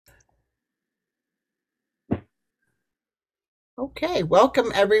Okay, welcome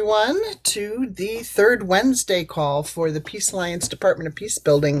everyone to the third Wednesday call for the Peace Alliance Department of Peace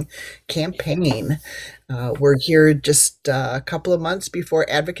Building campaign. We're here just a couple of months before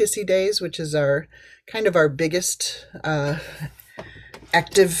Advocacy Days, which is our kind of our biggest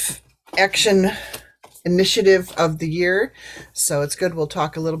active action initiative of the year. So it's good. We'll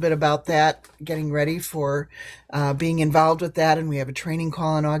talk a little bit about that, getting ready for being involved with that. And we have a training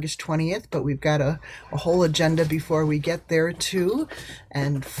call on August 20th, but we've got a whole agenda before we get there too.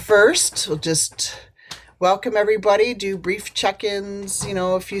 And first, we'll just welcome everybody, do brief check-ins,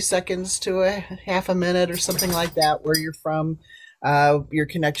 a few seconds to a half a minute or something like that, where you're from, your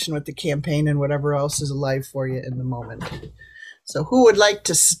connection with the campaign and whatever else is alive for you in the moment. So who would like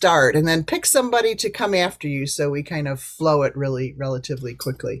to start? And then pick somebody to come after you so we kind of flow it really relatively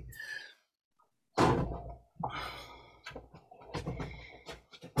quickly.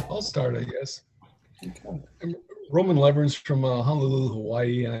 I'll start, I guess. Okay. I'm Roman Leverance from Honolulu,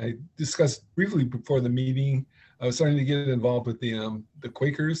 Hawaii. I discussed briefly before the meeting. I was starting to get involved with the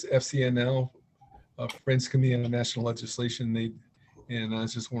Quakers, FCNL, Friends Committee on National Legislation. And I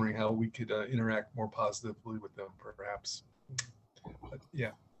was just wondering how we could interact more positively with them, perhaps. But,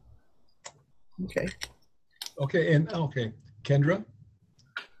 yeah. Okay. Okay, Kendra.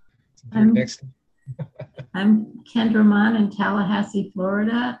 Next. I'm Kendra Mon in Tallahassee,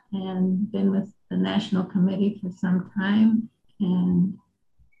 Florida, and been with the National Committee for some time. And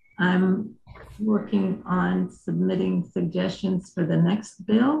I'm working on submitting suggestions for the next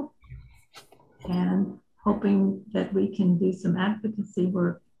bill and hoping that we can do some advocacy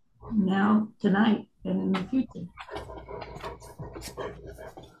work now, tonight, and in the future.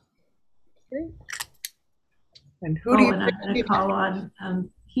 Okay. And who do you and I'm going to call on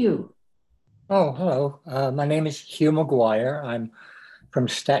Hugh. Oh, hello. My name is Hugh McGuire. I'm from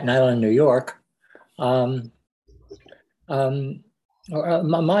Staten Island, New York. My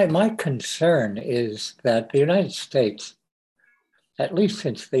concern is that the United States, at least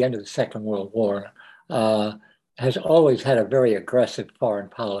since the end of the Second World War, has always had a very aggressive foreign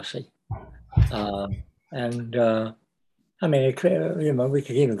policy. I mean, we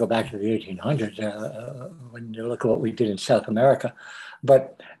could even go back to the 1800s when you look at what we did in South America.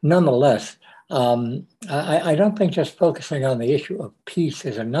 But nonetheless, I don't think just focusing on the issue of peace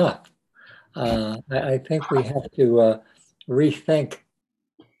is enough. I think we have to rethink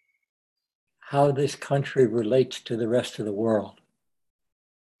how this country relates to the rest of the world.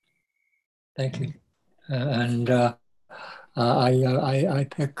 Thank you. I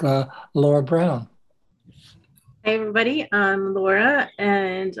pick Laura Brown. Hey everybody, I'm Laura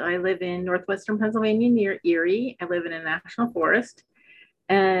and I live in northwestern Pennsylvania near Erie. I live in a national forest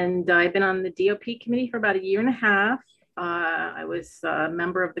and I've been on the DOP committee for about a year and a half. I was a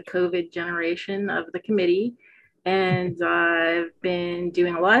member of the COVID generation of the committee and I've been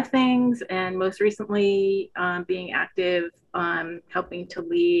doing a lot of things and most recently being active helping to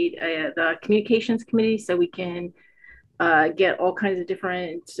lead the communications committee so we can get all kinds of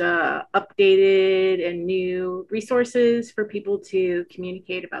different updated and new resources for people to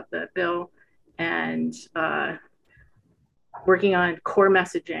communicate about the bill and working on core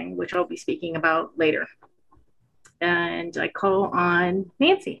messaging, which I'll be speaking about later. And I call on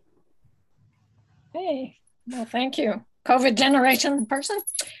Nancy. Hey, well, thank you. COVID generation person.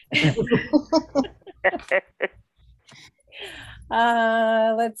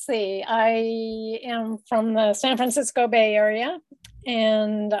 Let's see. I am from the San Francisco Bay Area,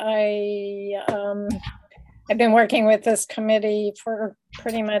 and I've been working with this committee for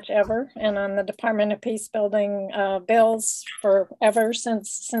pretty much ever, and on the Department of Peace Building bills forever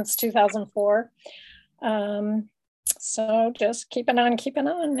since 2004. So just keeping on,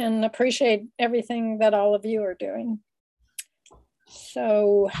 and appreciate everything that all of you are doing.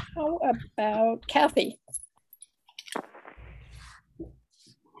 So how about Kathy?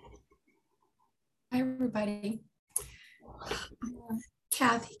 Hi, everybody.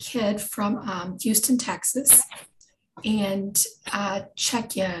 Kathy Kidd from Houston, Texas. And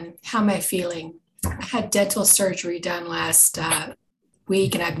check in. How am I feeling? I had dental surgery done last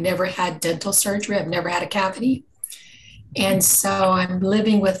week, and I've never had dental surgery. I've never had a cavity. And so I'm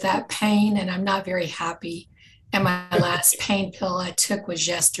living with that pain, and I'm not very happy. And my last pain pill I took was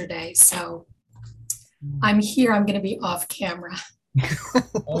yesterday. So I'm here. I'm going to be off camera.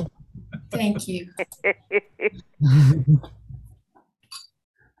 Thank you.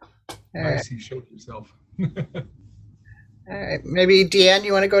 Nice, you showed yourself. All right, maybe Deanne,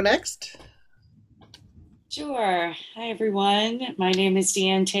 you want to go next? Sure. Hi, everyone. My name is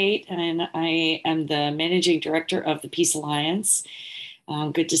Deanne Tate, and I am the Managing Director of the Peace Alliance.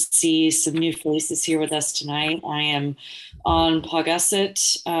 Good to see some new faces here with us tonight. I am on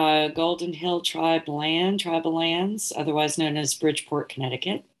Paugussett, Golden Hill tribal lands, otherwise known as Bridgeport,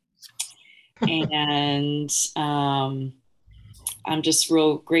 Connecticut. And I'm just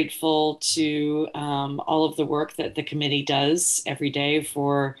real grateful to all of the work that the committee does every day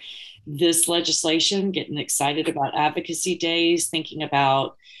for this legislation, getting excited about advocacy days, thinking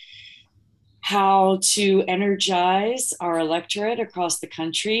about how to energize our electorate across the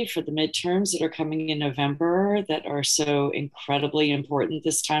country for the midterms that are coming in November that are so incredibly important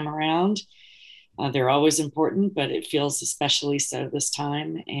this time around. They're always important, but it feels especially so this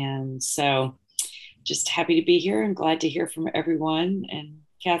time. And so just happy to be here and glad to hear from everyone. And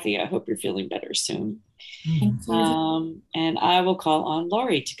Kathy, I hope you're feeling better soon. And I will call on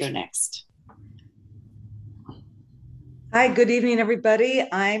Laurie to go next. Hi, good evening, everybody.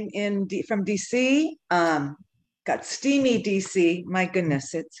 I'm from DC. Got steamy DC. My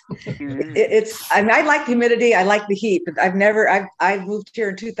goodness, it's. I mean, I like humidity. I like the heat, but I've moved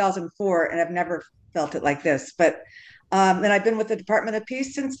here in 2004, and I've never felt it like this. But and I've been with the Department of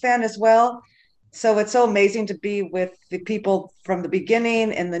Peace since then as well. So it's so amazing to be with the people from the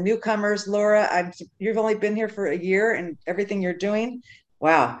beginning and the newcomers. Laura, you've only been here for a year, and everything you're doing,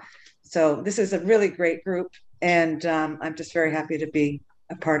 wow. So this is a really great group. And I'm just very happy to be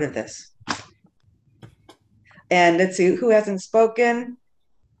a part of this. And let's see, who hasn't spoken?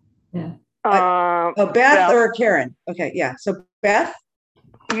 Yeah. Beth or Karen? Okay, yeah. So Beth?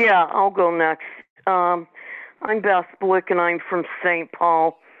 Yeah, I'll go next. I'm Beth Blick, and I'm from St.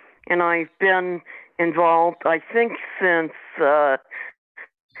 Paul. And I've been involved, I think, since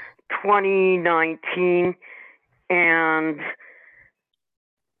 2019. And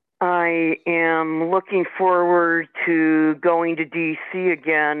I am looking forward to going to DC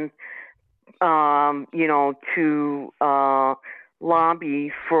again, to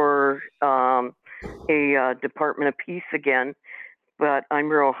lobby for a Department of Peace again. But I'm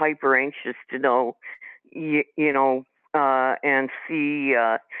real hyper anxious to know, and see,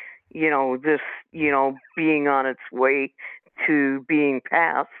 this, being on its way to being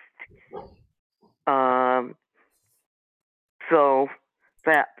passed. So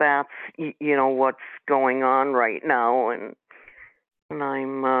that's what's going on right now, and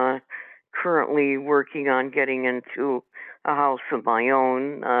I'm currently working on getting into a house of my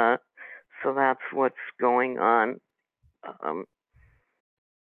own, so that's what's going on.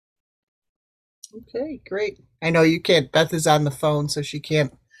 Okay, great. I know you can't, Beth is on the phone, so she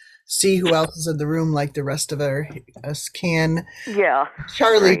can't see who else is in the room like the rest of us can. Yeah.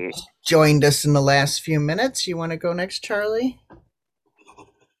 Charlie right. joined us in the last few minutes. You want to go next, Charlie?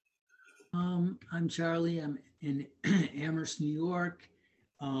 I'm Charlie. I'm in Amherst, New York.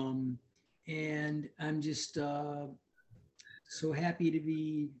 And I'm just so happy to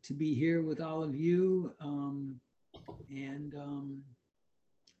be here with all of you. And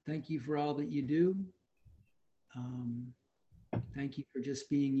thank you for all that you do. Thank you for just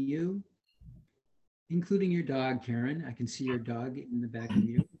being you, including your dog, Karen. I can see your dog in the back of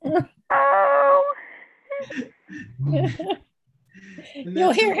you. Oh.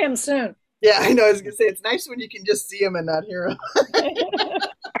 You'll hear him soon. Yeah, I know. I was going to say, it's nice when you can just see him and not hear him.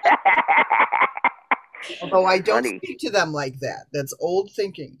 Although I don't speak to them like that. That's old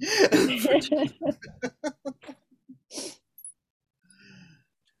thinking.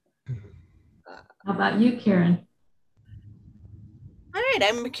 How about you, Karen? All right,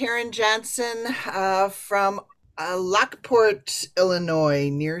 I'm Karen Johnson from Lockport, Illinois,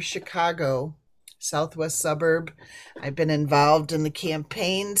 near Chicago, southwest suburb. I've been involved in the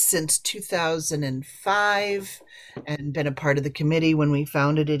campaign since 2005 and been a part of the committee when we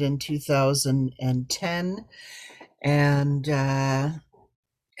founded it in 2010. And I'm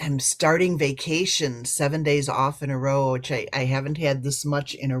starting vacation, 7 days off in a row, which I haven't had this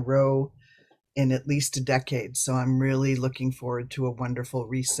much in a row in at least a decade. So I'm really looking forward to a wonderful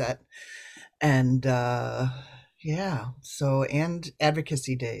reset. And and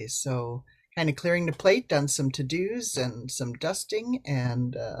advocacy days. So kind of clearing the plate, done some to-dos and some dusting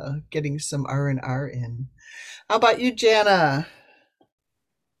and getting some R&R in. How about you, Jana?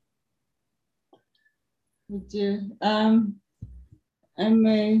 Thank you. I'm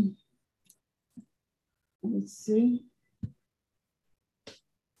a, let's see.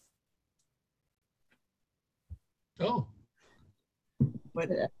 Oh. What?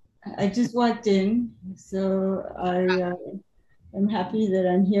 I just walked in, so I'm happy that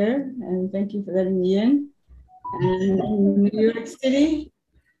I'm here, and thank you for letting me in. And I'm in New York City.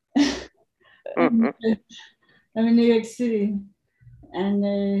 I'm in New York City,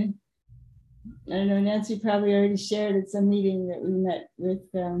 and I know Nancy probably already shared, it's a meeting that we met with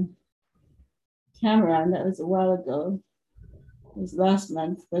Cameron. That was a while ago. It was last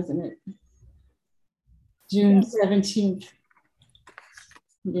month, wasn't it? June 17th.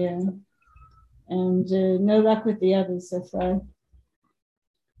 Yeah. And no luck with the others so far.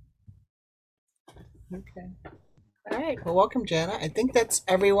 Okay. All right. Well, welcome, Jana. I think that's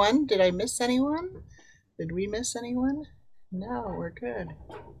everyone. Did I miss anyone? Did we miss anyone? No, we're good.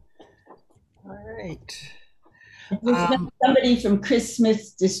 All right. Somebody from Chris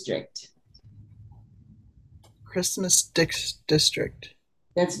Smith's district. Christmas district.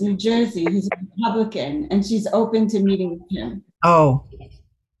 That's New Jersey. He's a Republican, and she's open to meeting with him. Oh.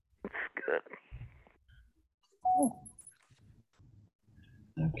 That's good.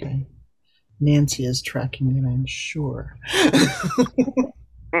 Okay. Nancy is tracking it, I'm sure.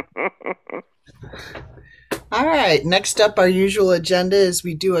 All right, next up, our usual agenda is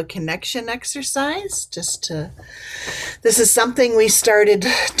we do a connection exercise. This is something we started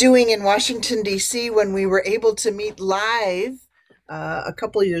doing in Washington, D.C. when we were able to meet live a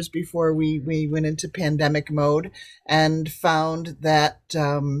couple years before we went into pandemic mode, and found that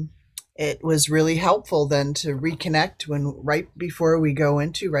it was really helpful then to reconnect right before we go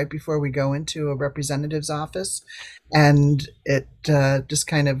into a representative's office. And it just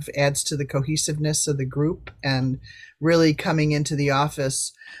kind of adds to the cohesiveness of the group, and really coming into the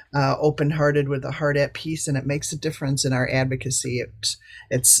office open-hearted with a heart at peace, and it makes a difference in our advocacy.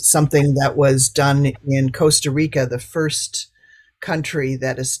 It's something that was done in Costa Rica, the first country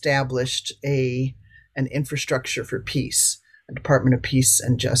that established an infrastructure for peace, a Department of Peace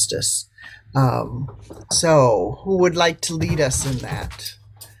and Justice. So who would like to lead us in that?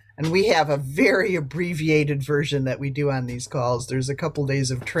 And we have a very abbreviated version that we do on these calls. There's a couple days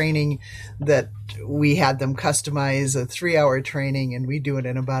of training that we had them customize, a 3-hour training, and we do it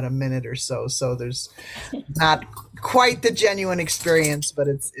in about a minute or so. So there's not quite the genuine experience, but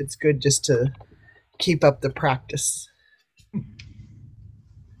it's good just to keep up the practice.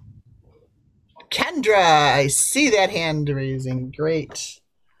 Kendra, I see that hand raising. Great.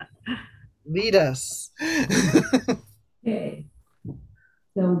 Lead us. Okay.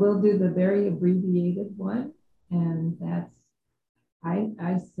 So we'll do the very abbreviated one, and that's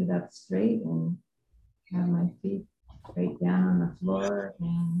I sit up straight and have my feet straight down on the floor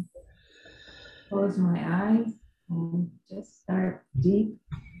and close my eyes and just start deep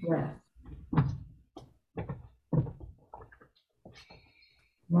breath.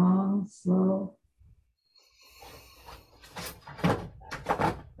 Long, slow.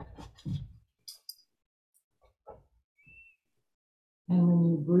 And when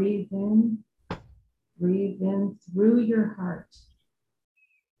you breathe in through your heart.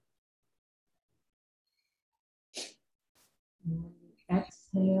 And when you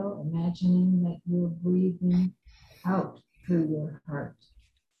exhale, imagining that you're breathing out through your heart.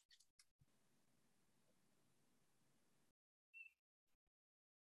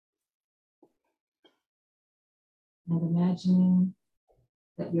 And imagining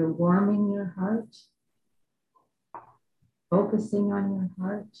that you're warming your heart, focusing on your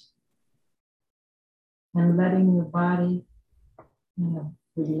heart, and letting your body kind of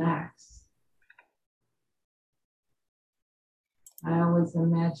relax. I always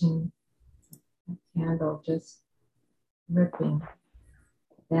imagine a candle just dripping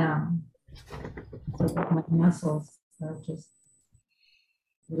down so that my muscles are just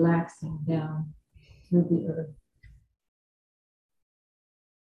relaxing down through the earth.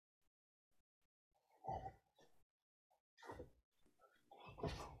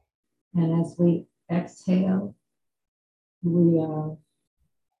 And as we exhale, we are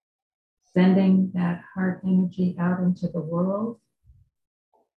sending that heart energy out into the world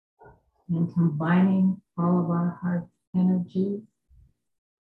and combining all of our heart energy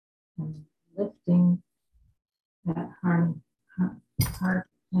and lifting that heart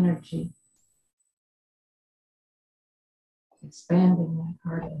energy, expanding that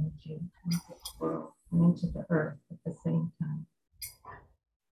heart energy into the world and into the earth at the same time.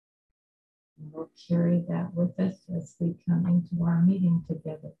 And we'll carry that with us as we come into our meeting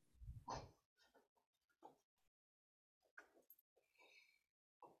together.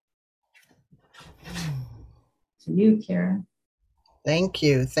 To you, Karen. Thank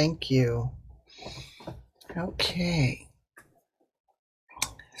you. Thank you. Okay.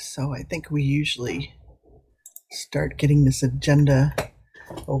 So I think we usually start getting this agenda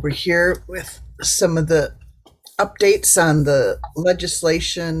over here with some of the updates on the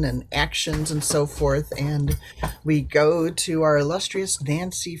legislation and actions and so forth. And we go to our illustrious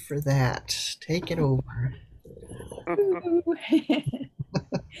Nancy for that. Take it over.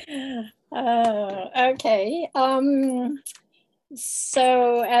 Okay.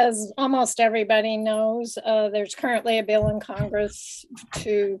 So as almost everybody knows, there's currently a bill in Congress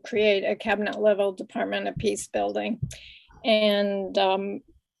to create a cabinet level Department of Peace Building. And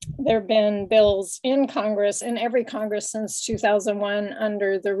there have been bills in Congress, in every Congress since 2001,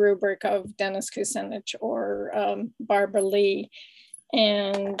 under the rubric of Dennis Kucinich or Barbara Lee.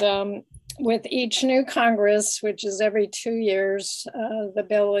 And with each new Congress, which is every 2 years, the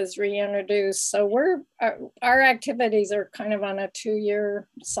bill is reintroduced. So our activities are kind of on a 2-year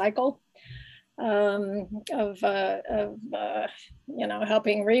cycle of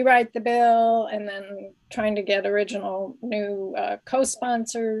helping rewrite the bill, and then trying to get original new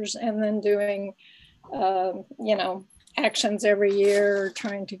co-sponsors, and then doing actions every year,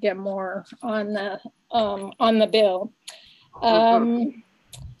 trying to get more on the bill.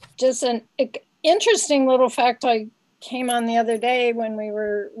 Just an interesting little fact I came on the other day when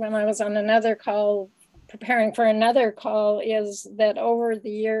I was on another call, preparing for another call, is that over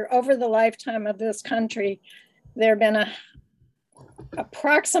the lifetime of this country, there have been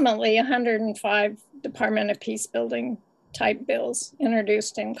approximately 105 Department of Peace Building type bills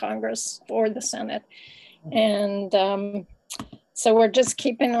introduced in Congress or the Senate. And so we're just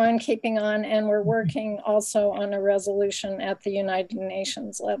keeping on, and we're working also on a resolution at the United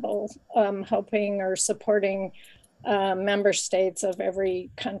Nations level, helping or supporting member states of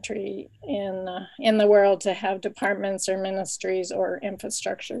every country in the world to have departments or ministries or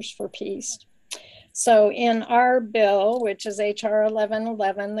infrastructures for peace. So in our bill, which is HR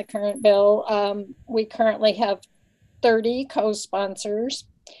 1111, the current bill, we currently have 30 co-sponsors,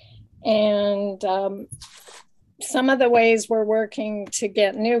 and some of the ways we're working to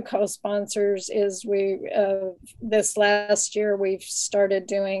get new co-sponsors is this last year, we've started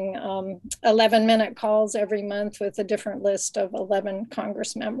doing 11-minute calls every month with a different list of 11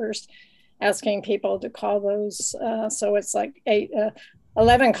 Congress members, asking people to call those. So it's like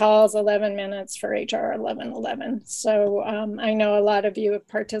 11 calls, 11 minutes for HR 1111. So I know a lot of you have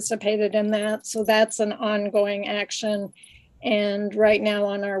participated in that. So that's an ongoing action. And right now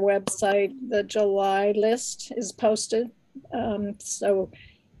on our website, the July list is posted. So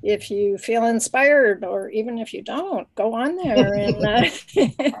if you feel inspired, or even if you don't, go on there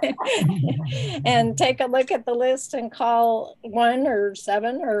and take a look at the list and call 1 or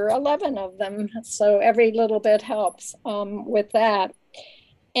 7 or 11 of them. So every little bit helps with that.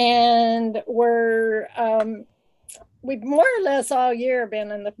 And we've more or less all year been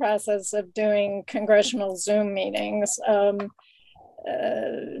in the process of doing congressional Zoom meetings.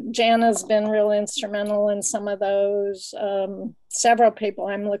 Jana's been real instrumental in some of those. Several people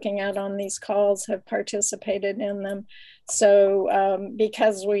I'm looking at on these calls have participated in them. So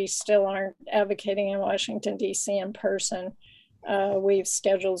because we still aren't advocating in Washington, D.C. in person, we've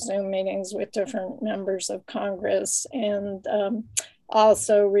scheduled Zoom meetings with different members of Congress. And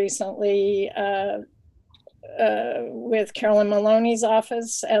also recently, with Carolyn Maloney's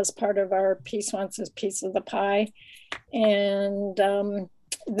office as part of our Peace Wants a Piece of the Pie. And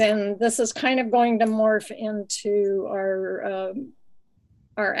then this is kind of going to morph into our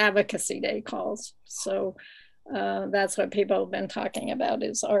Advocacy Day calls. So that's what people have been talking about,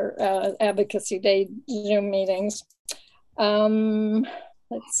 is our Advocacy Day Zoom meetings.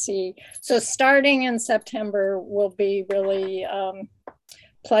 Let's see. So starting in September, we'll be really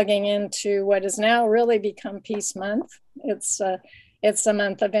plugging into what has now really become Peace Month. It's the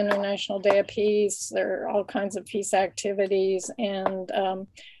month of International Day of Peace. There are all kinds of peace activities, and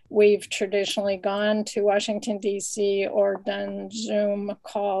we've traditionally gone to Washington, D.C. or done Zoom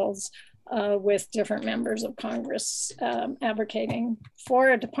calls with different members of Congress advocating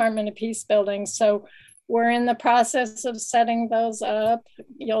for a Department of Peace Building. So we're in the process of setting those up.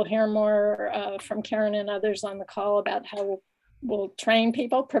 You'll hear more from Karen and others on the call about how we'll train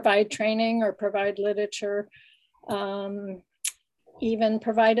people, provide training or provide literature, even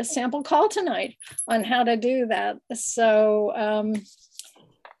provide a sample call tonight on how to do that. So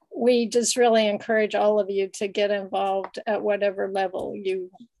we just really encourage all of you to get involved at whatever level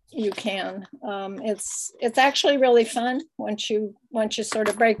you can. It's actually really fun once you sort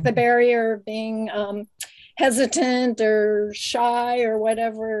of break the barrier of being hesitant or shy or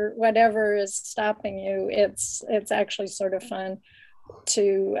whatever is stopping you. It's actually sort of fun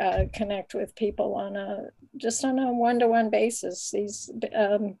to connect with people on a one-to-one basis. These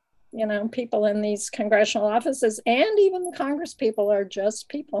people in these congressional offices and even the Congress people are just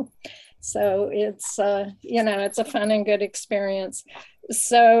people. So it's it's a fun and good experience.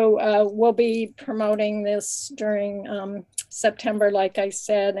 So we'll be promoting this during September, like I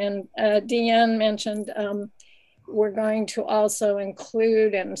said, and Deanne mentioned we're going to also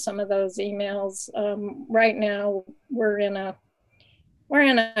include in some of those emails. Right now, we're in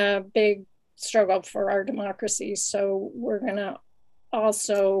a big struggle for our democracy, so we're going to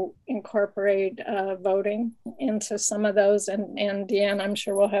also incorporate voting into some of those, and Deanne, I'm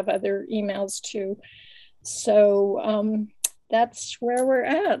sure we'll have other emails too. So that's where we're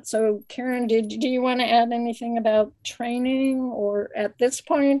at. So Karen, do you want to add anything about training or at this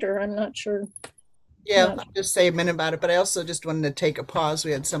point, or I'm not sure? Yeah, I'll just say a minute about it, but I also just wanted to take a pause.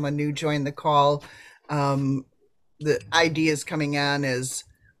 We had someone new join the call. The ideas coming on is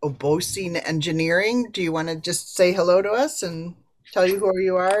Obosine Engineering. Do you want to just say hello to us and tell you who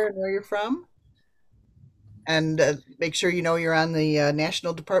you are and where you're from? And make sure you know you're on the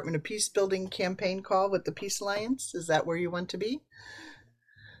National Department of Peace Building campaign call with the Peace Alliance. Is that where you want to be?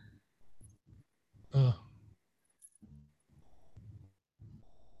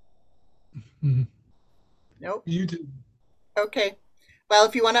 Nope. You do. Okay. Well,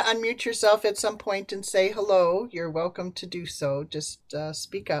 if you want to unmute yourself at some point and say hello, you're welcome to do so. Just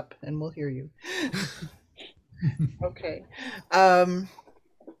speak up and we'll hear you. Okay.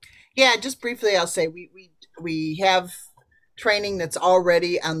 Yeah, just briefly, I'll say we have training that's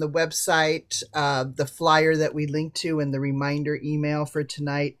already on the website. The flyer that we linked to and the reminder email for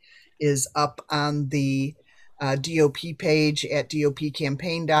tonight is up on the DOP page at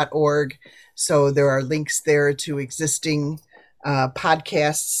dopcampaign.org. So there are links there to existing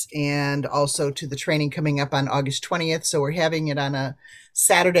podcasts and also to the training coming up on August 20th. So we're having it on a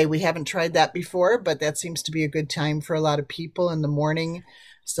Saturday. We haven't tried that before, but that seems to be a good time for a lot of people in the morning.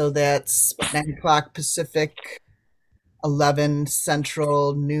 So that's 9 o'clock Pacific, 11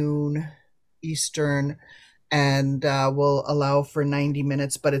 Central, noon Eastern, and we'll allow for 90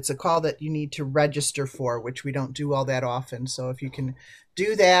 minutes, but it's a call that you need to register for, which we don't do all that often. So if you can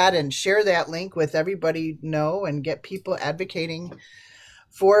do that and share that link with everybody and get people advocating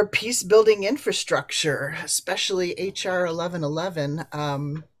for peace building infrastructure, especially HR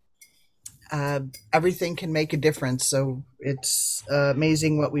 1111, everything can make a difference. So it's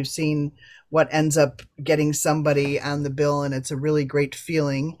amazing what we've seen, what ends up getting somebody on the bill. And it's a really great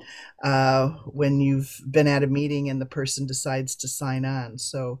feeling when you've been at a meeting and the person decides to sign on.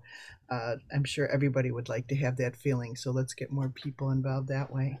 So I'm sure everybody would like to have that feeling. So let's get more people involved that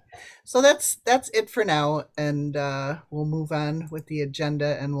way. So that's it for now. And we'll move on with the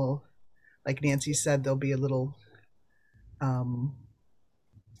agenda, and we'll, like Nancy said, there'll be a little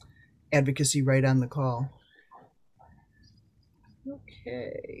advocacy right on the call.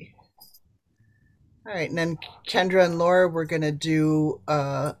 Okay. All right, and then Kendra and Laura, we're going to do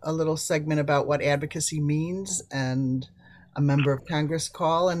a little segment about what advocacy means, and a member of Congress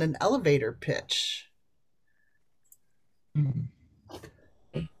call, and an elevator pitch.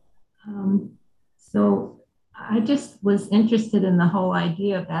 So I just was interested in the whole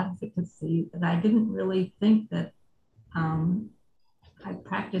idea of advocacy, but I didn't really think that I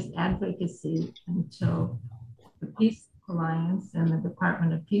practiced advocacy until the Peace Alliance and the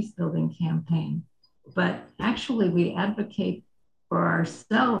Department of Peace Building campaign. But actually, we advocate for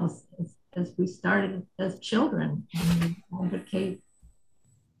ourselves as we started as children. And we advocate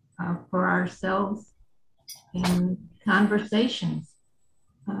for ourselves in conversations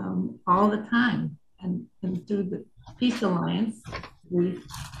all the time. And through the Peace Alliance, we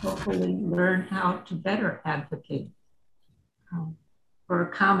hopefully learn how to better advocate for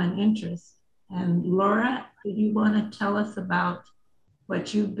a common interest. And Laura, do you want to tell us about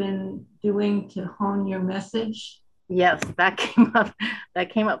what you've been doing to hone your message? Yes, that came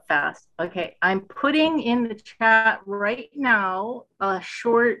up fast. Okay, I'm putting in the chat right now a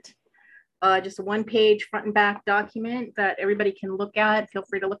short, just a one-page front and back document that everybody can look at. Feel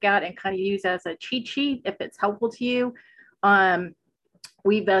free to look at and kind of use as a cheat sheet if it's helpful to you.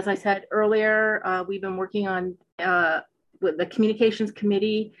 We've, as I said earlier, we've been working on with the communications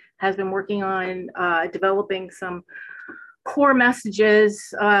committee has been working on developing some core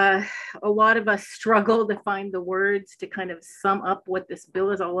messages. A lot of us struggle to find the words to kind of sum up what this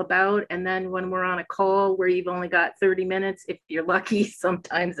bill is all about. And then when we're on a call where you've only got 30 minutes, if you're lucky,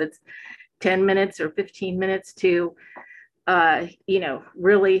 sometimes it's 10 minutes or 15 minutes to,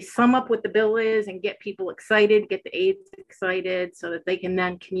 really sum up what the bill is and get people excited, get the aides excited so that they can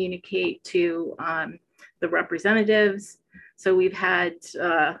then communicate to the representatives. So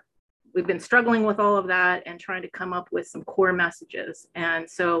we've been struggling with all of that and trying to come up with some core messages. And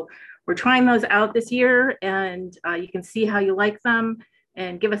so we're trying those out this year, and you can see how you like them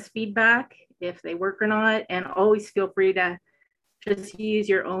and give us feedback if they work or not. And always feel free to just use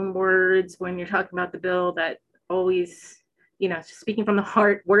your own words when you're talking about the bill. That always, speaking from the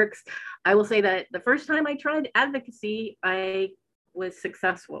heart works. I will say that the first time I tried advocacy, I was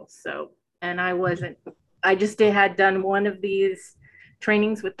successful. So, and I just had done one of these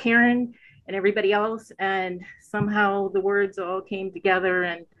trainings with Karen and everybody else, and somehow the words all came together.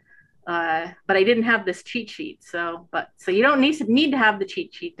 And but I didn't have this cheat sheet. So you don't need to have the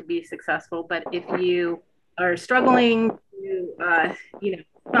cheat sheet to be successful. But if you are struggling to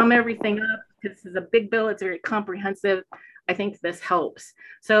sum everything up, because this is a big bill, it's very comprehensive, I think this helps.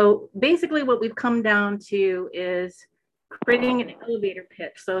 So basically what we've come down to is creating an elevator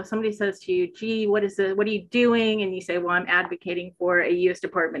pitch. So if somebody says to you, gee, what are you doing? And you say, well, I'm advocating for a U.S.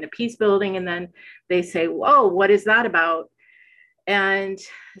 Department of Peace building. And then they say, whoa, what is that about? And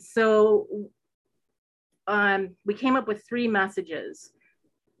so we came up with 3 messages.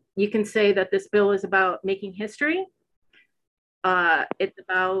 You can say that this bill is about making history. It's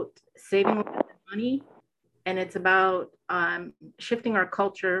about saving money, and it's about shifting our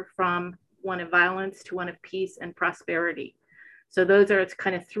culture from one of violence to one of peace and prosperity. So those are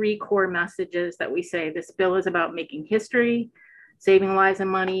kind of 3 core messages that we say. This bill is about making history, saving lives and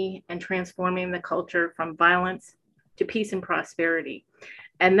money, and transforming the culture from violence to peace and prosperity.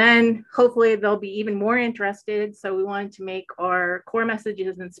 And then hopefully they'll be even more interested. So we wanted to make our core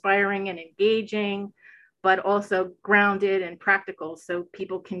messages inspiring and engaging, but also grounded and practical, so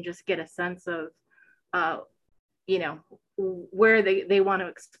people can just get a sense of where they want to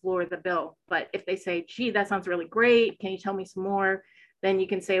explore the bill. But if they say, gee, that sounds really great, can you tell me some more? Then you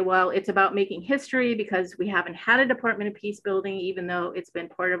can say, well, it's about making history because we haven't had a Department of Peace building, even though it's been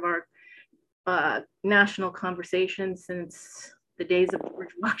part of our national conversation since the days of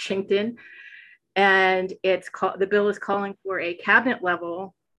George Washington. And the bill is calling for a cabinet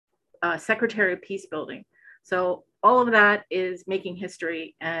level Secretary of Peace building. So all of that is making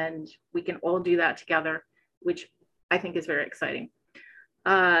history, and we can all do that together, which I think is very exciting.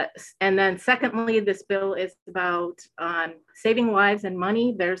 And then secondly, this bill is about saving lives and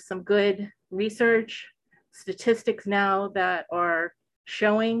money. There's some good research statistics now that are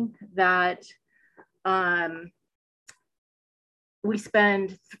showing that we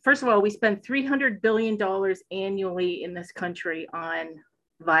spend $300 billion annually in this country on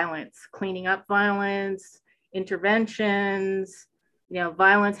violence, cleaning up violence, interventions.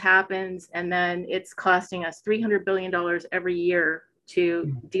 Violence happens, and then it's costing us $300 billion every year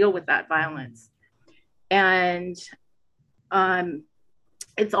to deal with that violence. And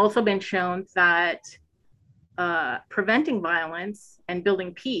it's also been shown that preventing violence and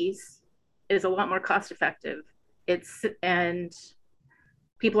building peace is a lot more cost effective. And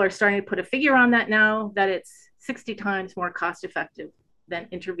people are starting to put a figure on that now, that it's 60 times more cost effective than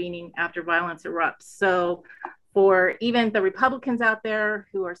intervening after violence erupts. So for even the Republicans out there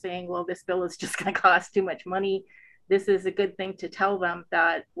who are saying, well, this bill is just going to cost too much money, this is a good thing to tell them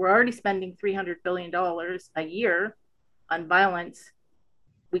that we're already spending $300 billion a year on violence.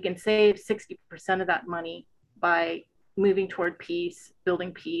 We can save 60% of that money by moving toward peace,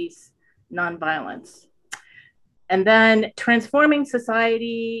 building peace, nonviolence. And then transforming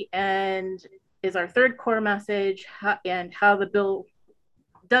society is our 3rd core message, and how the bill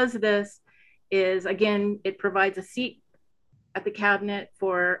does this is, again, it provides a seat at the cabinet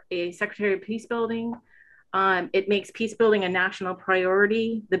for a Secretary of Peace building. It makes peace building a national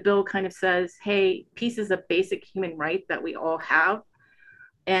priority. The bill kind of says, hey, peace is a basic human right that we all have,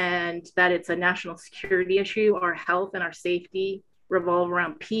 and that it's a national security issue. Our health and our safety revolve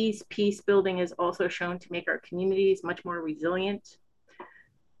around peace. Peace building is also shown to make our communities much more resilient.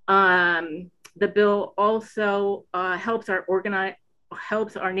 The bill also helps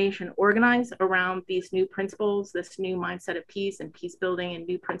our nation organize around these new principles, this new mindset of peace and peace building, and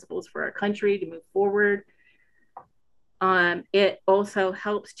new principles for our country to move forward. It also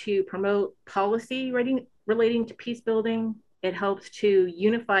helps to promote policy relating to peace building. It helps to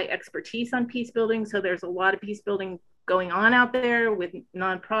unify expertise on peace building. So there's a lot of peace building going on out there with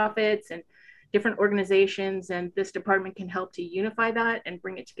nonprofits and different organizations, and this department can help to unify that and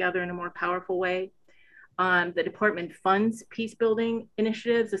bring it together in a more powerful way. The department funds peace building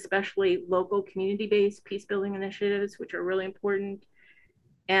initiatives, especially local community-based peace building initiatives, which are really important.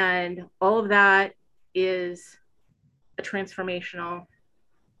 And all of that is a transformational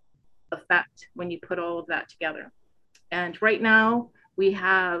effect when you put all of that together. And right now we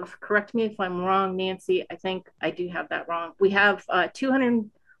have, correct me if I'm wrong, Nancy, I think I do have that wrong. We have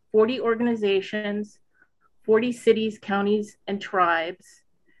 240 organizations, 40 cities, counties, and tribes,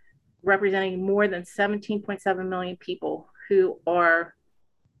 representing more than 17.7 million people who are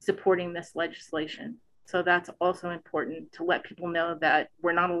supporting this legislation. So that's also important to let people know that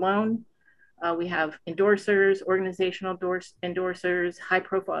we're not alone. We have endorsers, organizational endorsers, high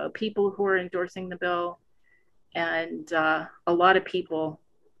profile people who are endorsing the bill, and a lot of people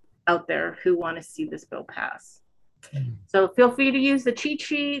out there who want to see this bill pass. So feel free to use the cheat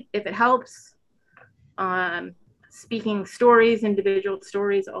sheet if it helps. Speaking stories, individual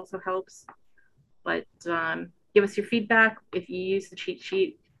stories also helps. But give us your feedback. If you use the cheat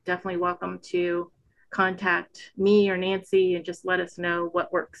sheet, definitely welcome to contact me or Nancy and just let us know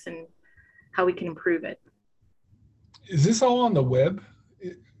what works and how we can improve it. Is this all on the web?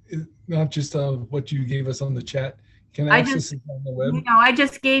 Not just what you gave us on the chat? Can I access it on the web? No, I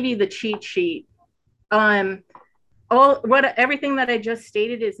just gave you the cheat sheet. Everything that I just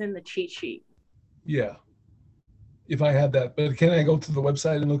stated is in the cheat sheet. Yeah. If I had that, but can I go to the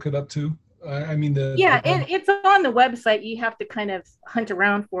website and look it up too? I mean, it's on the website. You have to kind of hunt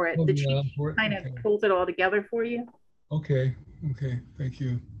around for it. The cheat sheet kind of pulls it all together for you. Okay. Thank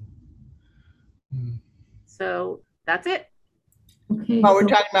you. So that's it. Okay. Well, we're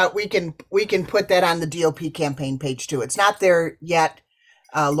talking about we can put that on the DOP campaign page too. It's not there yet.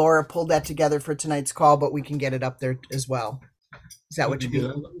 Laura pulled that together for tonight's call, but we can get it up there as well. Is that what you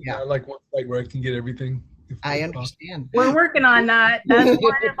mean? Yeah, I like one site where I can get everything. I understand. We're working on that. That's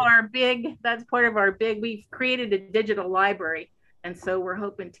part of our big. We've created a digital library, and so we're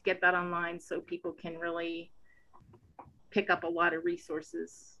hoping to get that online so people can really pick up a lot of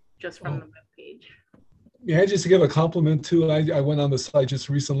resources just from the web page. Yeah, just to give a compliment too. I went on the site just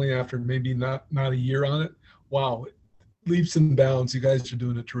recently after maybe not a year on it. Wow, leaps and bounds. You guys are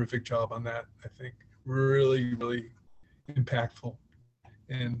doing a terrific job on that. I think really, really impactful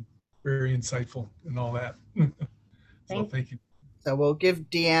and very insightful and all that. So thank you. So we'll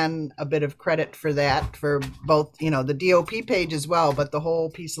give Deanne a bit of credit for that, for both, the DOP page as well, but the whole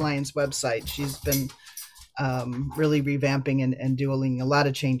Peace Alliance website. She's been really revamping and doing a lot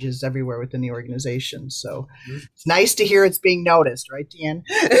of changes everywhere within the organization. So it's nice to hear it's being noticed, right, Deanne?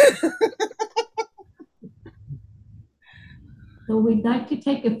 So we'd like to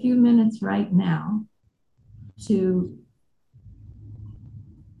take a few minutes right now to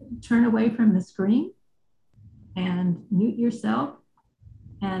turn away from the screen and mute yourself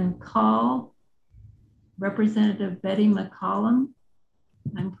and call Representative Betty McCollum.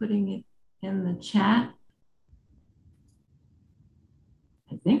 I'm putting it in the chat.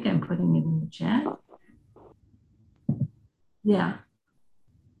 I think I'm putting it in the chat. Yeah.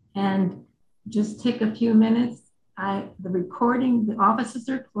 And just take a few minutes. The offices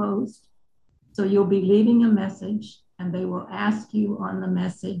are closed, so you'll be leaving a message and they will ask you on the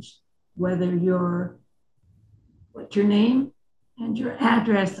message what your name and your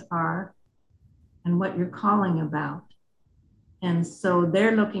address are and what you're calling about. And so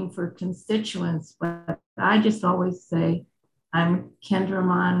they're looking for constituents, but I just always say, I'm Kendra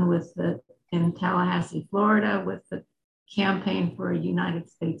Mon in Tallahassee, Florida, with the Campaign for a United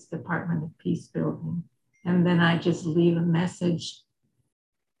States Department of Peace Building. And then I just leave a message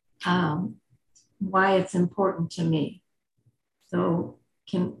why it's important to me. So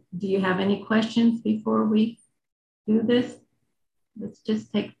do you have any questions before we do this? Let's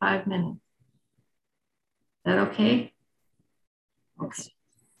just take 5 minutes. Is that okay? Okay.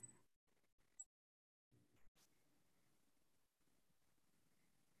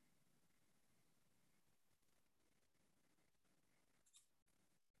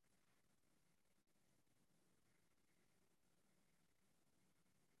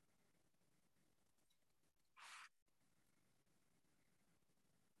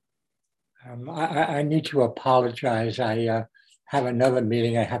 I need to apologize. I have another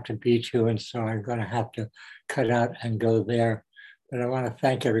meeting I have to be to, and so I'm going to have to cut out and go there. But I want to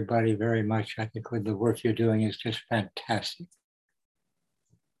thank everybody very much. I think the work you're doing is just fantastic.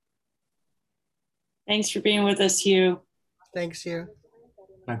 Thanks for being with us, Hugh. Thanks, Hugh.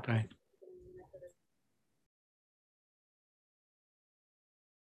 Bye-bye.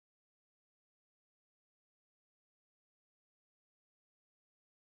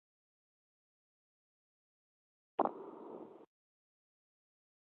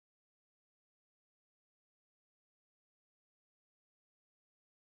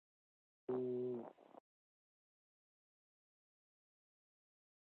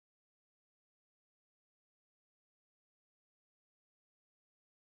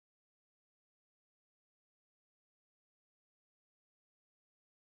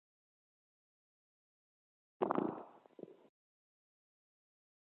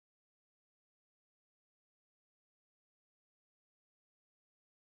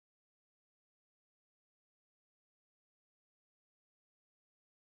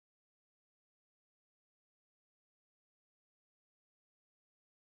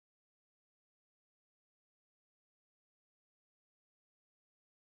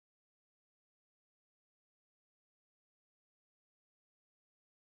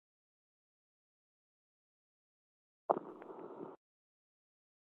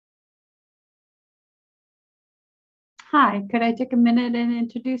 Hi, could I take a minute and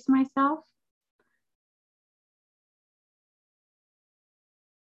introduce myself?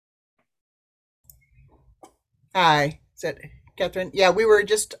 Hi, is that Catherine? Yeah, we were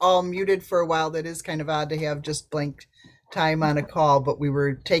just all muted for a while. That is kind of odd to have just blank time on a call, but we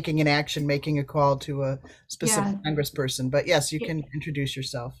were taking an action, making a call to a specific congressperson. But yes, you can introduce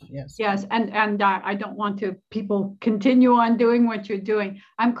yourself. Yes. Yes, and I don't want to people continue on doing what you're doing.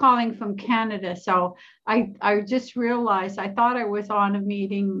 I'm calling from Canada, so I just realized I thought I was on a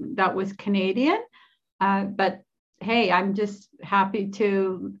meeting that was Canadian, but hey, I'm just happy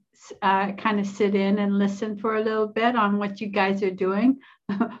to kind of sit in and listen for a little bit on what you guys are doing.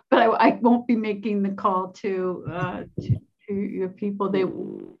 But I won't be making the call to your people.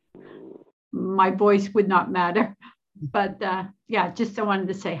 My voice would not matter. But yeah, just I wanted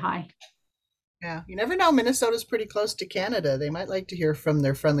to say hi. Yeah, you never know. Minnesota's pretty close to Canada. They might like to hear from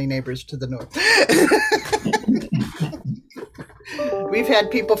their friendly neighbors to the north. We've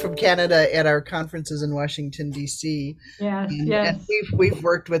had people from Canada at our conferences in Washington, D.C. Yes, and we've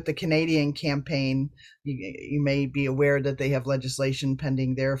worked with the Canadian campaign. You may be aware that they have legislation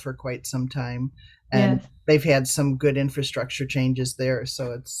pending there for quite some time, and they've had some good infrastructure changes there.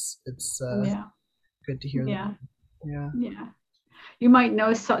 So it's good to hear that. Yeah. You might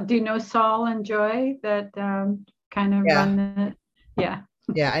know. Do you know Saul and Joy that kind of run the?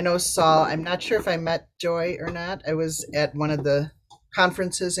 Yeah, I know Saul. I'm not sure if I met Joy or not. I was at one of the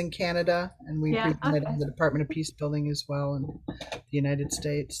conferences in Canada, and we presented on the Department of Peace Building as well in the United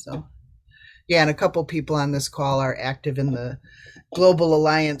States. So, yeah, and a couple people on this call are active in the Global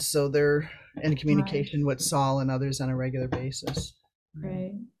Alliance, so they're in communication with Saul and others on a regular basis.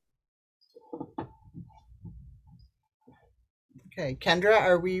 Great. Okay, Kendra,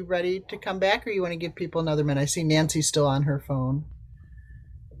 are we ready to come back, or you want to give people another minute? I see Nancy's still on her phone.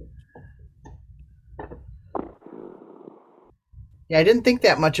 Yeah, I didn't think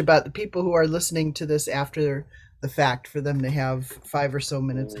that much about the people who are listening to this after the fact for them to have 5 or so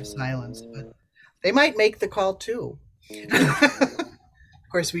minutes of silence, but they might make the call too. Of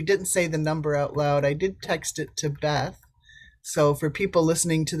course, we didn't say the number out loud. I did text it to Beth. So for people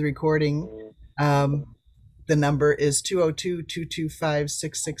listening to the recording, the number is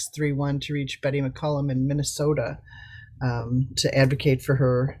 202-225-6631 to reach Betty McCollum in Minnesota to advocate for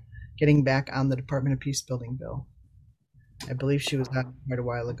her getting back on the Department of Peace Building bill. I believe she was on quite a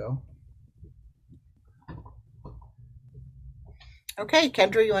while ago. Okay,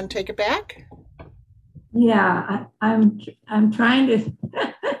 Kendra, you want to take it back? Yeah, I'm trying to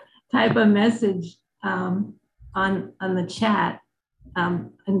type a message on the chat,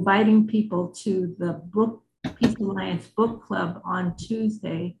 inviting people to the Peace Alliance Book Club on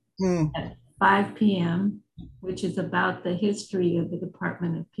Tuesday at 5 p.m., which is about the history of the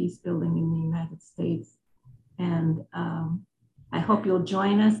Department of Peace Building in the United States. And I hope you'll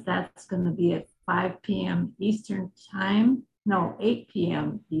join us. That's going to be at 5 p.m. Eastern time. No, 8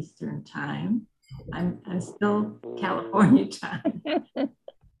 p.m. Eastern time. I'm still California time.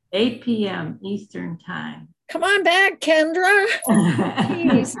 8 p.m. Eastern time. Come on back, Kendra.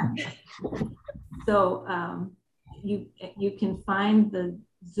 So you can find the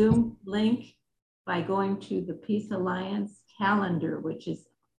Zoom link by going to the Peace Alliance calendar, which is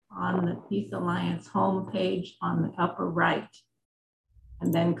on the Peace Alliance homepage on the upper right,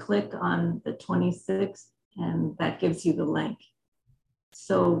 and then click on the 26th, and that gives you the link.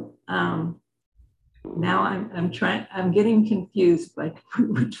 So now I'm getting confused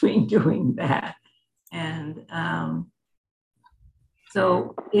between doing that, and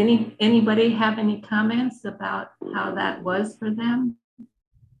so anybody have any comments about how that was for them?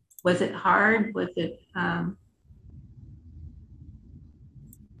 Was it hard? Was it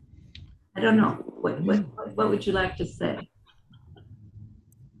I don't know. What would you like to say?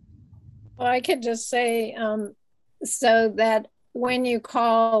 Well, I could just say so that when you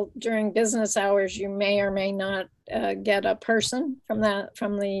call during business hours, you may or may not get a person from the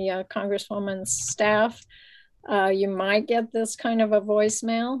Congresswoman's staff. You might get this kind of a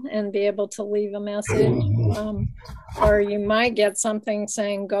voicemail and be able to leave a message, or you might get something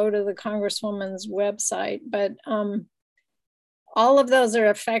saying go to the Congresswoman's website. But all of those are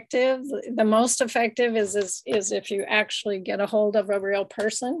effective. The most effective is if you actually get a hold of a real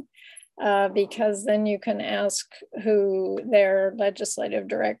person, because then you can ask who their legislative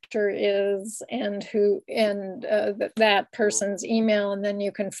director is and that person's email, and then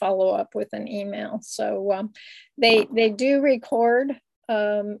you can follow up with an email. So they do record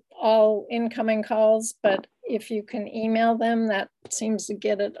all incoming calls, but if you can email them, that seems to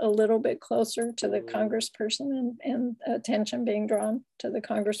get it a little bit closer to the congressperson and attention being drawn to the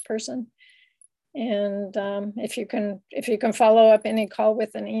congressperson. And if you can follow up any call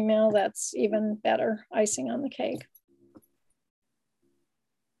with an email, that's even better, icing on the cake.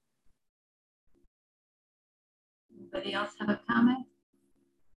 Anybody else have a comment?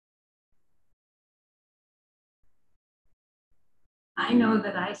 I know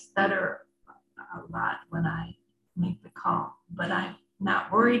that I stutter a lot when I make the call, but I'm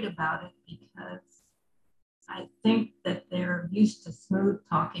not worried about it because I think that they're used to smooth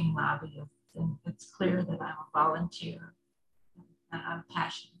talking lobbyists, and it's clear that I'm a volunteer and I'm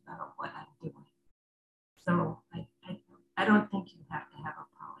passionate about what I'm doing. So I don't think you have to have a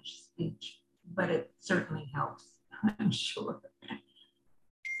polished speech, but it certainly helps, I'm sure.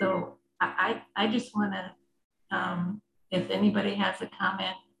 So I just want to, if anybody has a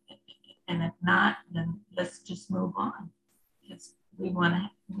comment, and if not, then let's just move on, because we want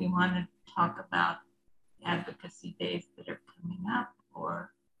to talk about advocacy days that are coming up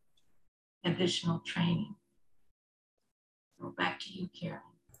or additional training. So back to you, Karen.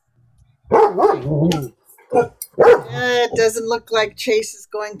 It doesn't look like Chase is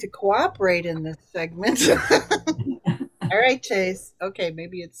going to cooperate in this segment. All right, Chase. Okay,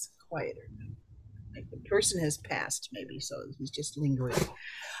 maybe it's quieter. Like the person has passed, maybe, so he's just lingering.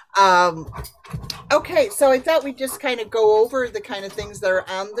 Okay, so I thought we'd just kind of go over the kind of things that are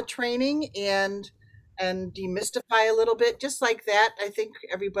on the training and demystify a little bit, just like that. I think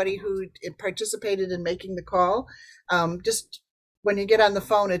everybody who participated in making the call, just when you get on the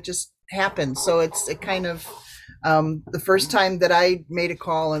phone, it just happens. So it kind of, the first time that I made a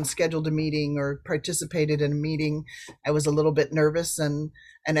call and scheduled a meeting or participated in a meeting, I was a little bit nervous, and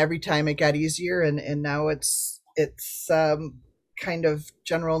every time it got easier, and now it's kind of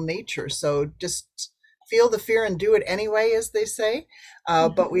general nature. So just feel the fear and do it anyway, as they say.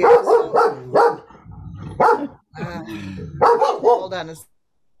 But we also hold on.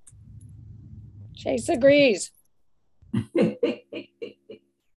 Chase agrees.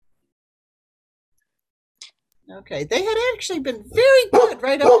 Okay, they had actually been very good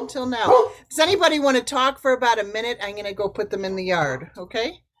right up until now. Does anybody want to talk for about a minute? I'm going to go put them in the yard,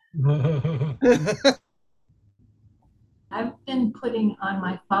 okay? I've been putting on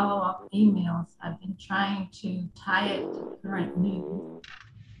my follow-up emails, I've been trying to tie it to current news.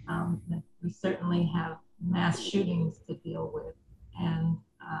 We certainly have mass shootings to deal with.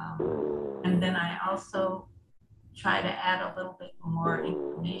 And then I also try to add a little bit more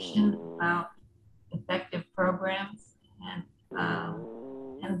information about effective programs, and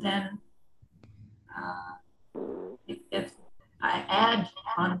then if I add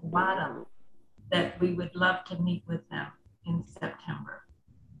on the bottom that we would love to meet with them in September,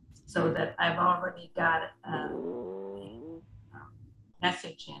 so that I've already got a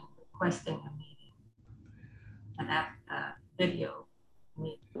message in requesting a meeting, a video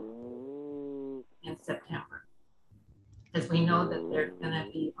meeting in September, because we know that they're going to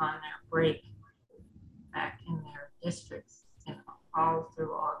be on their break back in their districts and all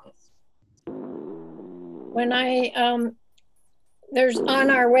through August. When there's on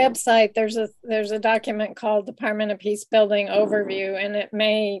our website, there's a document called Department of Peace Building Overview,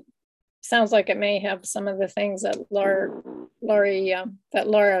 and sounds like it may have some of the things that Laura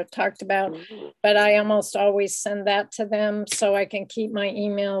talked about, but I almost always send that to them so I can keep my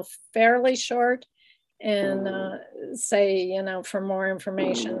email fairly short and say, for more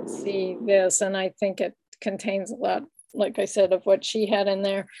information, see this. And I think it contains a lot, like I said, of what she had in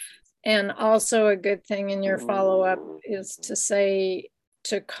there. And also a good thing in your follow-up is to say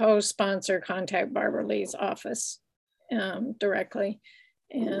to co-sponsor, contact Barbara Lee's office directly.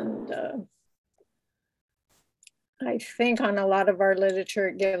 And I think on a lot of our literature,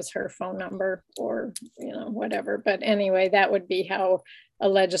 it gives her phone number or, whatever. But anyway, that would be how a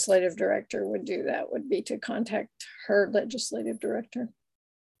legislative director would do that, would be to contact her legislative director.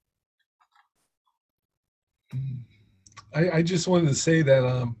 I just wanted to say that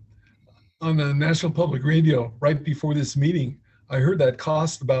on the National Public Radio, right before this meeting, I heard that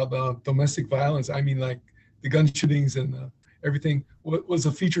cost about domestic violence. I mean, like the gun shootings and everything was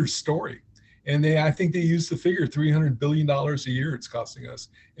a featured story. And I think they used the figure $300 billion a year it's costing us.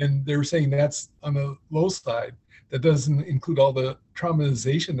 And they were saying that's on the low side. That doesn't include all the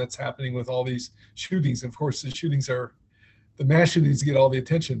traumatization that's happening with all these shootings. Of course, the mass shootings get all the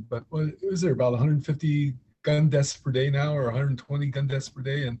attention, but what is there, about 150 gun deaths per day now, or 120 gun deaths per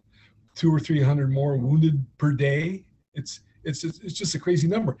day, and 200 or 300 more wounded per day? It's just a crazy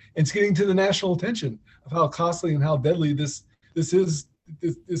number. And it's getting to the national attention of how costly and how deadly this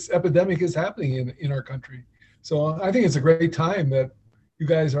epidemic is happening in our country. So I think it's a great time that you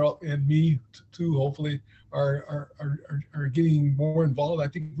guys are, and me too, hopefully, are getting more involved. I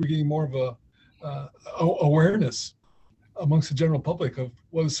think we're getting more of awareness amongst the general public of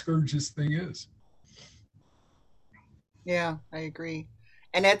what a scourge this thing is. Yeah, I agree.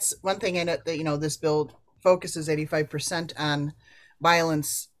 And that's one thing I know that, this bill focuses 85% on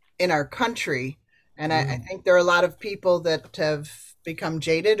violence in our country. And I think there are a lot of people that have become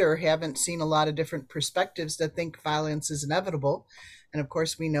jaded or haven't seen a lot of different perspectives that think violence is inevitable. And of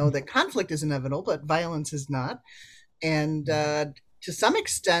course, we know that conflict is inevitable, but violence is not. And to some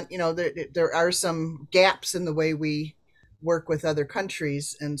extent, there are some gaps in the way we work with other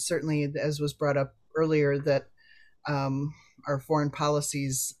countries. And certainly, as was brought up earlier, that our foreign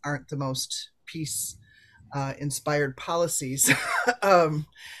policies aren't the most peace inspired policies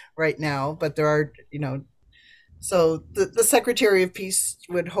right now, but there are, so the Secretary of Peace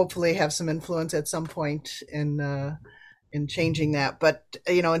would hopefully have some influence at some point in changing that. But,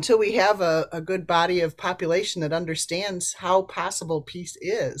 until we have a good body of population that understands how possible peace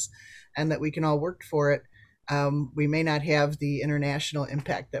is and that we can all work for it, we may not have the international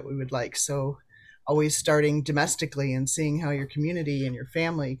impact that we would like. So always starting domestically and seeing how your community and your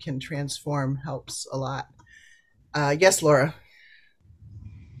family can transform helps a lot. Yes, Laura.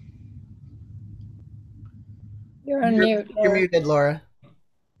 You're on mute. You're muted, Laura.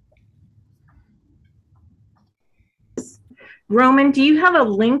 Roman, do you have a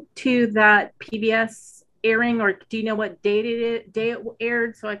link to that PBS airing, or do you know what day it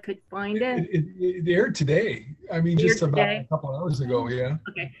aired so I could find it? It aired today. I mean, just about a couple hours ago, yeah.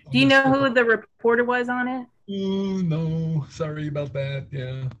 Okay. Do you know who the reporter was on it? No, sorry about that.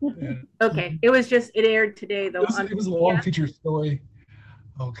 Yeah. Okay. It aired today, though. It was a long feature story.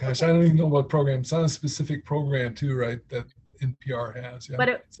 Oh, gosh, I don't even know what program. It's not a specific program, too, right, that NPR has. Yeah. But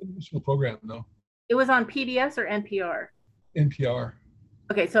it's an additional program, though. It was on PBS or NPR? NPR.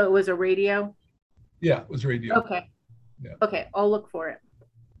 Okay, so it was a radio? Yeah, it was radio. Okay. Yeah. Okay, I'll look for it.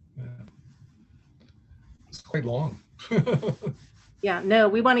 Yeah. It's quite long. Yeah, no,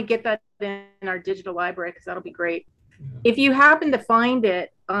 we want to get that in our digital library because that'll be great. Yeah. If you happen to find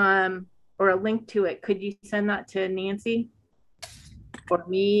it or a link to it, could you send that to Nancy or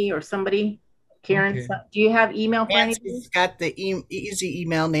me or somebody? Karen, okay. Do you have email for anything? Nancy's got the easy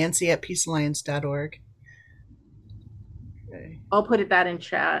email, nancy@peacealliance.org. Okay. I'll put that in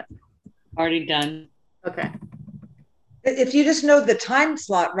chat. Already done. Okay. If you just know the time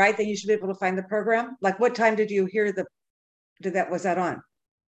slot, right, then you should be able to find the program. Like, what time did you hear was that on?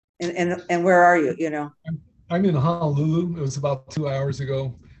 And where are you, I'm in Honolulu. It was about 2 hours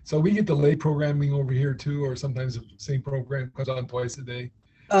ago. So we get the late programming over here too, or sometimes the same program comes on twice a day.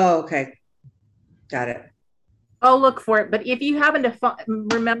 Oh, okay. Got it. I'll look for it. But if you happen to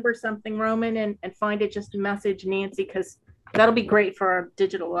remember something, Roman, and find it, just message Nancy, because that'll be great for our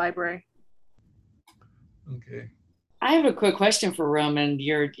digital library. Okay. I have a quick question for Roman.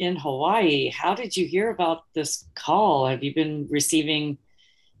 You're in Hawaii. How did you hear about this call? Have you been receiving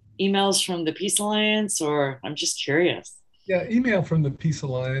emails from the Peace Alliance, or I'm just curious? Yeah, email from the Peace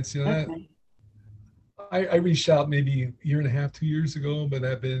Alliance. Okay. I reached out maybe a year and a half, 2 years ago, but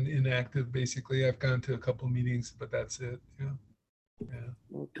I've been inactive. Basically, I've gone to a couple of meetings, but that's it. Yeah.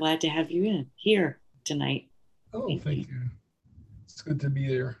 We're glad to have you here tonight. Oh, thank you. It's good to be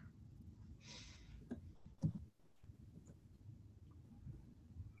there.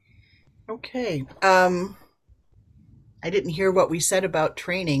 Okay. I didn't hear what we said about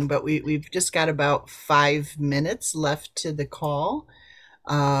training, but we've just got about 5 minutes left to the call.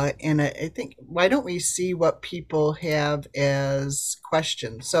 And I think, why don't we see what people have as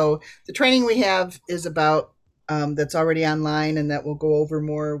questions? So the training we have is about, that's already online and that we'll go over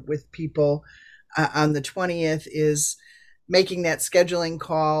more with people on the 20th, is making that scheduling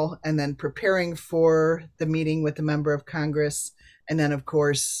call and then preparing for the meeting with the member of Congress. And then, of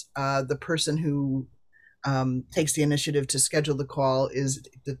course, the person who takes the initiative to schedule the call is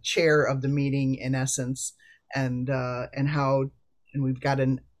the chair of the meeting, in essence, and we've got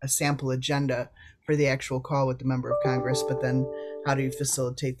a sample agenda for the actual call with the member of Congress. But then, how do you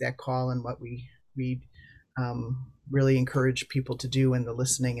facilitate that call, and what we really encourage people to do in the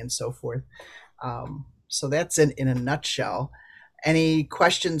listening and so forth. So that's in a nutshell. Any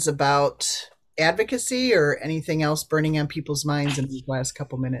questions about advocacy or anything else burning on people's minds in these last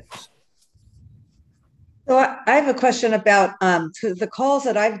couple minutes? So I have a question about the calls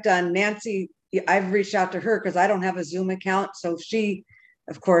that I've done. Nancy, I've reached out to her because I don't have a Zoom account. So she,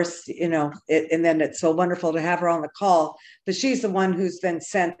 of course, and then it's so wonderful to have her on the call, but she's the one who's then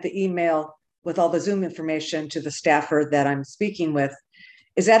sent the email with all the Zoom information to the staffer that I'm speaking with.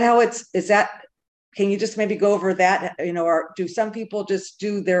 Is that how can you just maybe go over that, or do some people just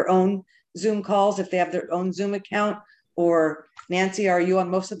do their own Zoom calls if they have their own Zoom account, or Nancy, are you on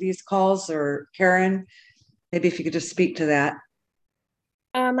most of these calls, or Karen? Maybe if you could just speak to that.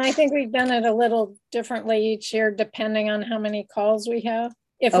 I think we've done it a little differently each year, depending on how many calls we have.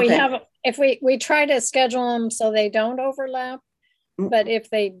 If we try to schedule them so they don't overlap, but if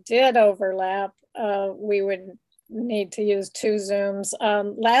they did overlap, we would need to use 2 Zooms.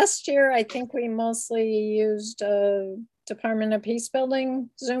 Last year, I think we mostly used Department of Peace Building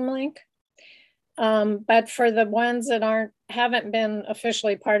Zoom link. But for the ones that haven't been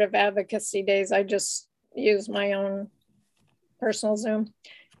officially part of Advocacy Days, I just use my own personal Zoom.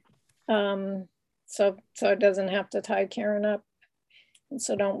 So it doesn't have to tie Karen up. And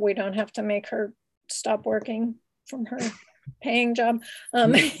so we don't have to make her stop working from her paying job.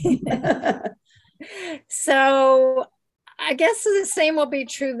 So I guess the same will be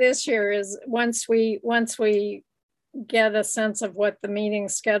true this year. Is once we get a sense of what the meeting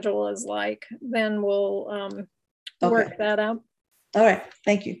schedule is like, then we'll work that out. All right,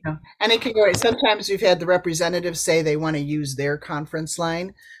 thank you. And it can go. Sometimes we've had the representatives say they want to use their conference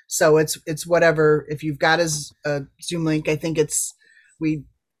line, so it's whatever. If you've got a Zoom link, I think we,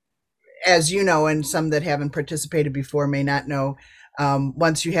 as you know, and some that haven't participated before may not know.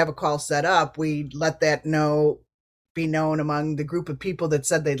 Once you have a call set up, we let that be known among the group of people that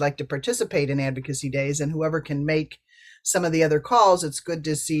said they'd like to participate in Advocacy Days, and whoever can make some of the other calls, it's good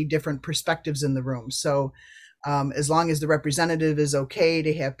to see different perspectives in the room. So as long as the representative is okay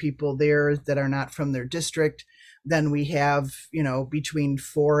to have people there that are not from their district, then we have, between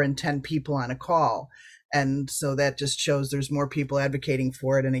 4 and 10 people on a call. And so that just shows there's more people advocating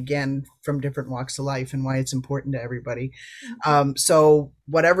for it. And again, from different walks of life, and why it's important to everybody. So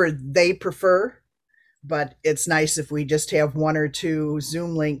whatever they prefer, but it's nice if we just have 1 or 2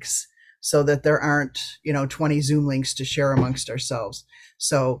 Zoom links so that there aren't, 20 Zoom links to share amongst ourselves.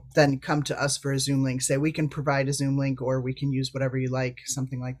 So then come to us for a Zoom link, say we can provide a Zoom link, or we can use whatever you like,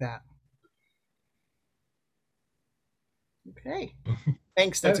 something like that. Okay,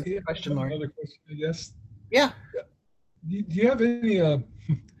 thanks. That's a good question, Lauren. Another question, yes. Yeah. Do you have any,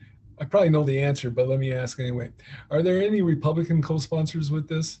 I probably know the answer, but let me ask anyway. Are there any Republican co-sponsors with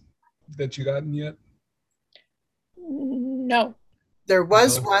this that you gotten yet? No. There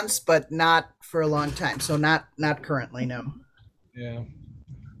was once, but not for a long time. So not currently, no. Yeah.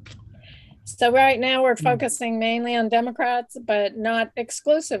 So right now we're focusing mainly on Democrats, but not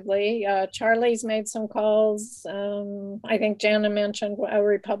exclusively. Charlie's made some calls. I think Jana mentioned a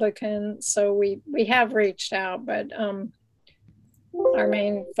Republican. So we have reached out, but our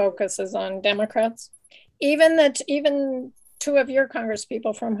main focus is on Democrats. Even 2 of your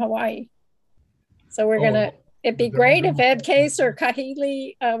Congresspeople from Hawaii. So we're it'd be great if Ed Case or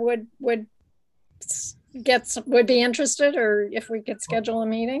Kahili would be interested, or if we could schedule a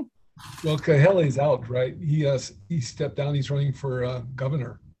meeting. Well, Kahele's out, right? He stepped down. He's running for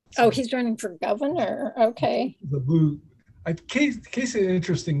governor. So. Oh, he's running for governor. Okay. The blue. Case is an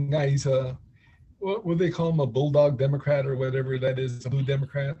interesting guy. He's what do they call him? A bulldog Democrat or whatever that is. A blue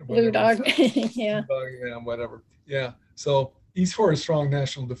Democrat. Blue dog. Yeah. Blue dog, yeah, whatever. Yeah. So he's for a strong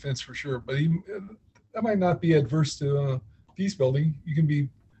national defense for sure, but that might not be adverse to peace building. You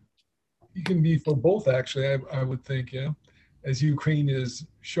can be for both, actually. I would think, yeah. As Ukraine is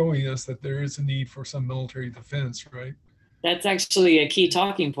showing us that there is a need for some military defense, right? That's actually a key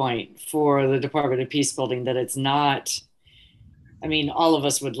talking point for the Department of Peace Building, that it's not, I mean, all of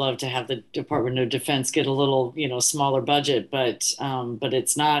us would love to have the Department of Defense get a little, smaller budget, but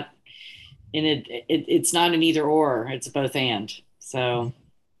it's not it's not an either or, it's both and. So.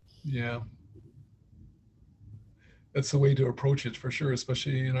 Yeah. That's the way to approach it for sure,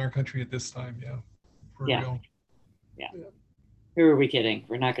 especially in our country at this time. Yeah. For real. Yeah. Who are we kidding?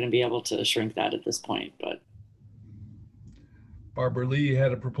 We're not going to be able to shrink that at this point, but. Barbara Lee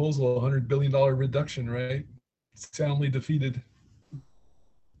had a proposal, $100 billion reduction, right? Soundly defeated.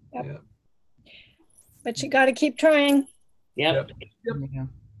 Yep. Yeah. But you got to keep trying. Yep. Yeah.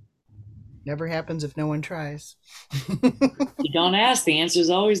 Never happens if no one tries. You don't ask, the answer is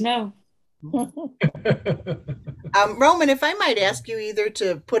always no. Roman, if I might ask you either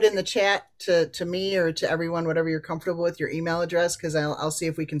to put in the chat to me or to everyone, whatever you're comfortable with, your email address, because I'll see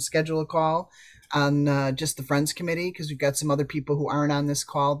if we can schedule a call on just the Friends Committee, because we've got some other people who aren't on this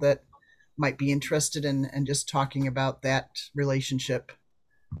call that might be interested in just talking about that relationship,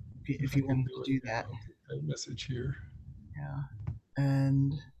 if you want to do that. A message here. Yeah.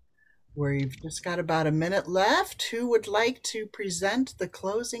 And we've just got about a minute left. Who would like to present the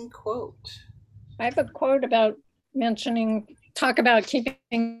closing quote? I have a quote about talk about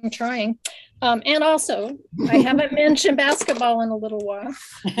keeping trying. And also, I haven't mentioned basketball in a little while.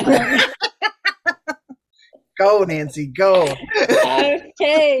 Go, Nancy, go.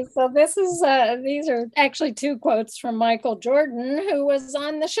 Okay, so these are actually two quotes from Michael Jordan, who was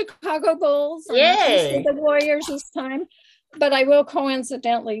on the Chicago Bulls and Yay. the Warriors this time. But I will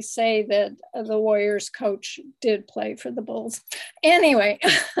coincidentally say that the Warriors coach did play for the Bulls. Anyway,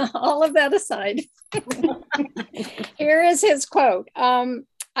 all of that aside, here is his quote.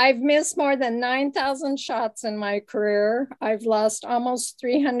 I've missed more than 9,000 shots in my career. I've lost almost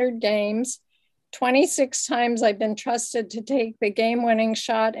 300 games. 26 times I've been trusted to take the game-winning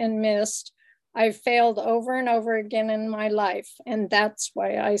shot and missed. I've failed over and over again in my life, and that's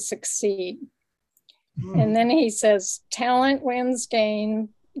why I succeed. And then he says, talent wins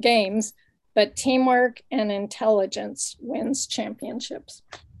games, but teamwork and intelligence wins championships.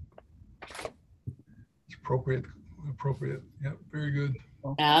 Appropriate. Yeah, very good.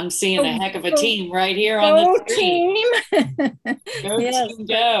 I'm seeing a heck of a team right here on the screen. Go Yes. team,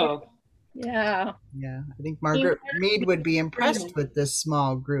 go. Yeah. Yeah, I think Margaret Mead would be impressed with this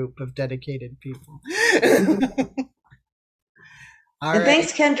small group of dedicated people. All And right.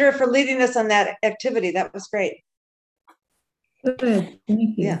 thanks, Kendra, for leading us on that activity. That was great. Good,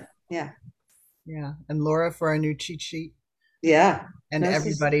 thank you. Yeah. Yeah, and Laura for our new cheat sheet. Yeah. And This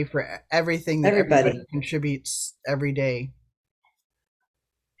is- everybody for everything that everybody contributes every day.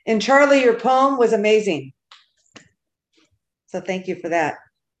 And Charlie, your poem was amazing. So thank you for that.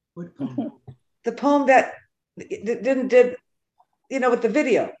 What poem? The poem that did with the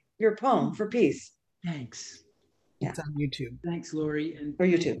video, your poem for peace. Thanks. It's on YouTube. Thanks, Lori. And For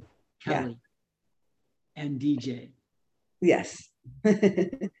YouTube. Kelly. And DJ. Yes. All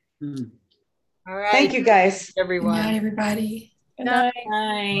right. Thank you, guys. Everyone. Good night, everybody. Good night.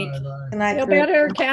 Night. Good night. Feel better, Kat.